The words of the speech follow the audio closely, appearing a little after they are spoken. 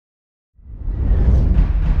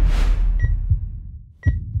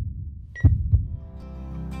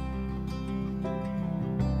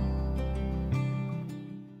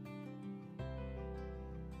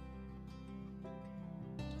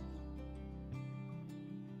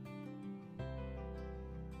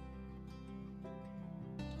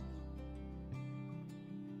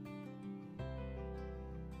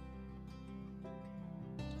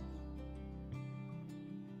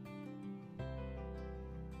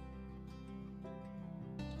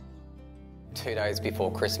2 days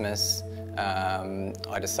before Christmas,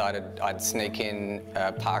 I decided I'd sneak in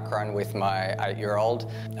a parkrun with my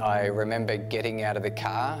 8-year-old. I remember getting out of the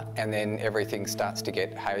car and then everything starts to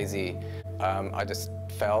get hazy. I just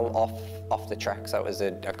fell off the track, so it was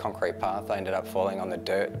a concrete path. I ended up falling on the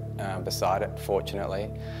dirt beside it,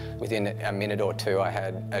 fortunately. Within a minute or two I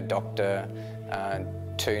had a doctor,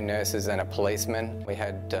 2 nurses and a policeman. We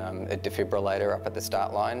had a defibrillator up at the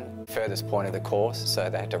start line, furthest point of the course,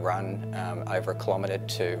 so they had to run over 1 kilometre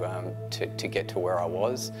to get to where I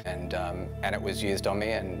was, and it was used on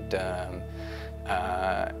me and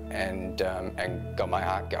got my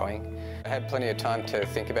heart going. I had plenty of time to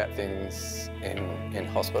think about things in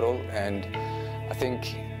hospital, and I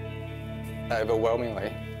think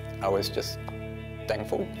overwhelmingly I was just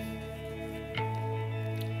thankful.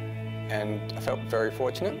 And I felt very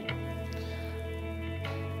fortunate.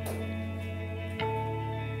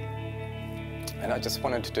 And I just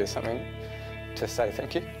wanted to do something to say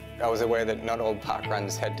thank you. I was aware that not all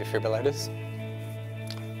parkruns had defibrillators.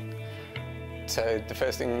 So the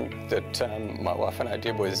first thing that my wife and I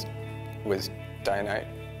did was donate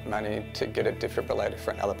money to get a defibrillator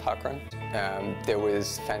for another parkrun. There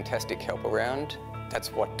was fantastic help around.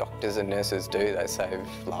 That's what doctors and nurses do, they save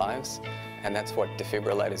lives. And that's what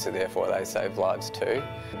defibrillators are there for, they save lives too.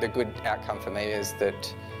 The good outcome for me is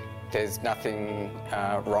that there's nothing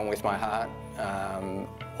wrong with my heart.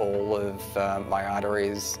 All of my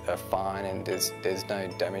arteries are fine and there's no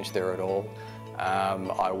damage there at all.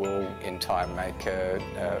 I will in time make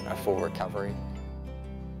a full recovery.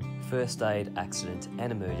 First aid, accident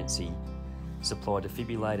and emergency, supply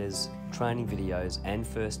defibrillators, training videos and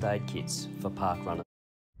first aid kits for parkrunners.